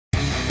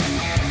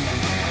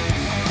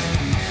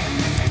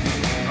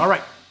All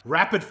right,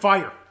 rapid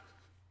fire.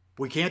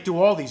 We can't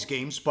do all these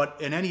games, but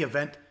in any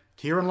event,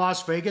 here in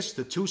Las Vegas,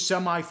 the 2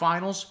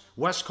 semifinals,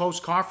 West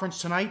Coast Conference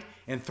tonight,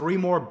 and 3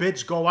 more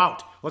bids go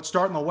out. Let's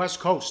start on the West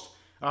Coast.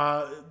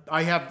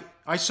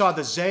 I saw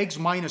the Zags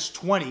minus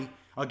 20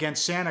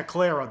 against Santa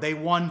Clara. They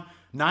won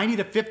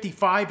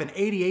 90-55 and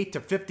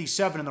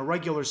 88-57 in the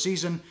regular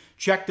season.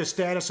 Check the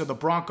status of the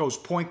Broncos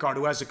point guard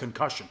who has a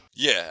concussion.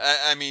 Yeah,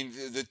 I mean,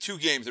 the 2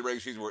 games in the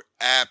regular season were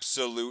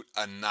absolute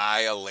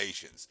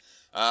annihilations.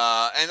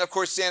 And, of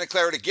course, Santa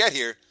Clara to get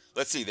here,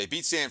 let's see, they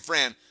beat San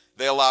Fran.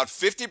 They allowed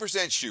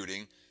 50%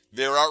 shooting.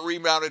 They were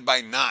out-rebounded by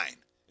 9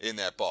 in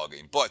that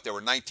ballgame. But there were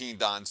 19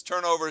 Don's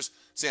turnovers.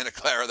 Santa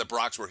Clara, the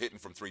Broncos were hitting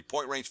from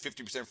three-point range,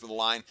 50% from the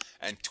line,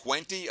 and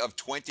 20 of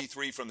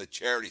 23 from the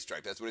charity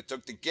stripe. That's what it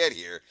took to get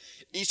here.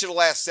 Each of the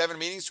last 7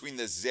 meetings between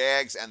the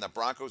Zags and the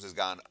Broncos has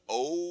gone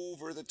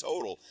over the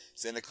total.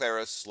 Santa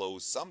Clara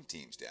slows some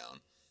teams down,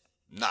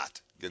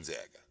 not Gonzaga.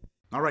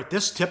 All right,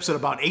 this tips at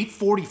about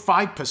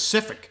 8:45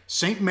 Pacific.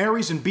 St.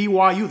 Mary's and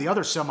BYU, the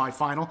other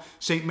semifinal.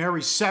 St.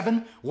 Mary's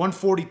 7,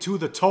 142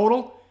 the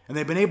total, and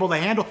they've been able to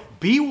handle.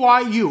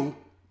 BYU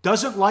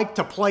doesn't like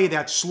to play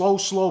that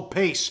slow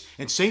pace,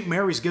 and St.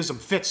 Mary's gives them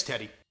fits,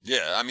 Teddy.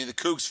 Yeah, I mean, the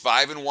Cougs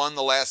 5-1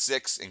 the last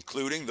 6,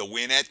 including the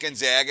win at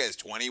Gonzaga as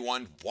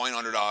 21-point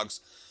underdogs.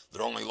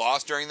 Their only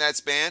loss during that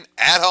span,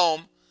 at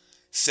home,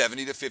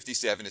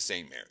 70-57 to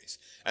St. Mary's.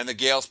 And the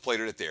Gales played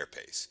it at their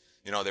pace.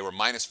 You know, they were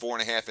minus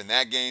 4.5 in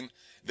that game.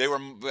 They were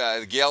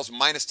the Gales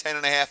minus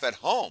 10.5 at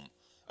home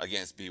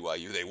against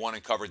BYU. They won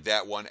and covered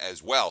that one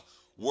as well.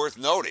 Worth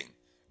noting,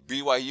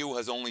 BYU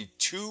has only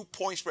 2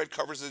 point spread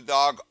covers of the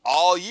dog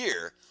all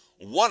year.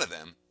 One of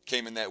them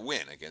came in that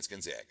win against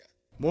Gonzaga.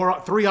 More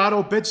 3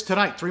 auto bids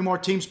tonight. 3 more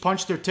teams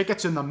punched their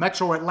tickets in the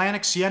Metro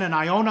Atlantic. Siena and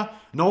Iona.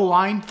 No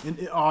line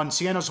on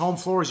Siena's home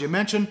floor, as you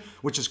mentioned,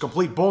 which is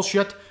complete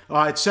bullshit.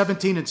 It's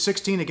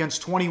 17-16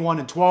 against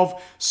 21-12.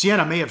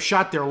 Siena may have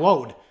shot their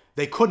load.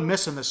 They couldn't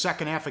miss in the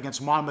second half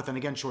against Monmouth, and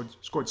again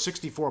scored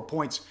 64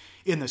 points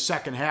in the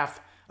second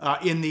half.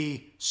 In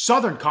the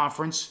Southern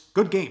Conference,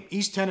 good game.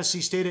 East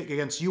Tennessee State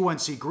against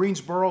UNC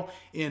Greensboro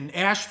in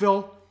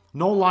Asheville.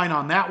 No line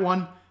on that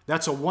one.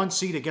 That's a 1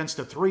 seed against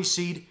a 3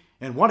 seed.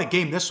 And what a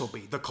game this will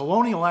be. The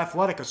Colonial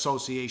Athletic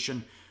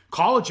Association,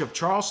 College of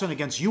Charleston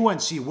against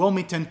UNC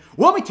Wilmington.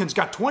 Wilmington's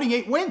got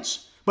 28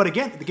 wins. But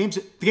again, the game's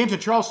in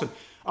Charleston.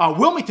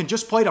 Wilmington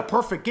just played a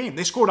perfect game.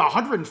 They scored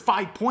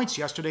 105 points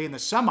yesterday in the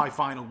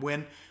semifinal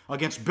win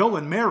against Bill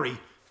and Mary.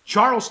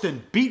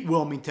 Charleston beat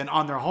Wilmington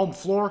on their home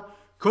floor.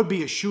 Could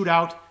be a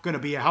shootout. Going to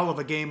be a hell of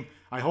a game.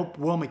 I hope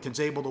Wilmington's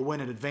able to win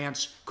in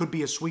advance. Could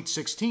be a Sweet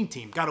 16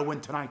 team. Got to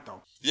win tonight,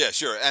 though. Yeah,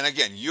 sure. And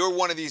again, you're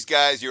one of these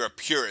guys. You're a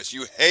purist.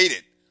 You hate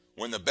it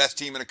when the best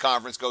team in a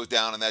conference goes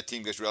down and that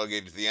team gets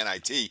relegated to the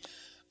NIT.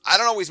 I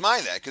don't always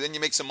mind that because then you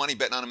make some money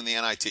betting on them in the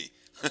NIT.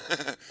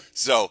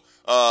 So,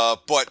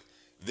 but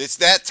it's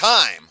that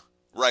time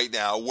right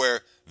now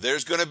where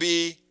there's going to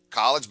be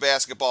college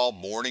basketball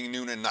morning,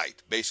 noon, and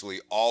night,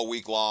 basically all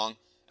week long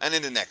and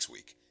into next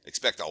week.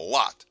 Expect a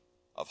lot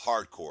of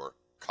hardcore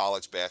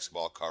college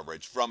basketball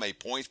coverage from a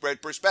point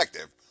spread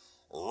perspective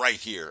right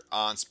here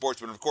on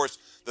Sportsbook. And of course,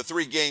 the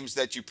 3 games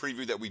that you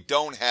previewed that we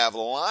don't have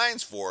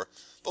lines for,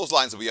 those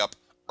lines will be up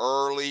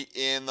early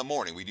in the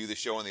morning. We do the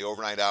show in the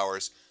overnight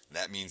hours. And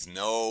that means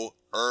no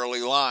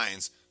early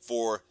lines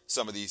for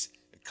some of these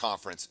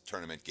conference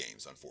tournament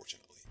games,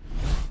 unfortunately.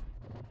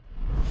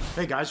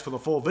 Hey guys, for the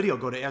full video,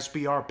 go to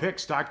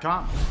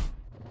sbrpicks.com.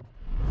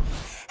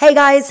 Hey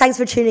guys, thanks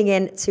for tuning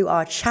in to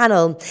our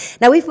channel.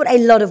 Now, we've put a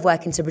lot of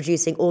work into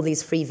producing all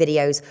these free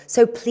videos,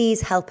 so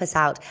please help us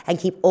out and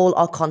keep all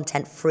our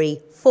content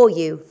free for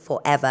you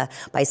forever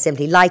by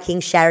simply liking,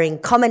 sharing,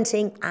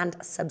 commenting, and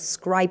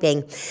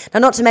subscribing.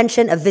 Now, not to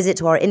mention, a visit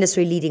to our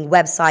industry-leading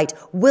website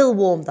will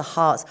warm the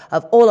hearts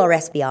of all our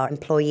SBR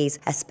employees,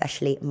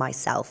 especially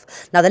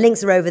myself. Now, the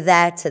links are over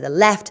there to the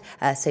left,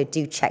 so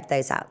do check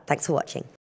those out. Thanks for watching.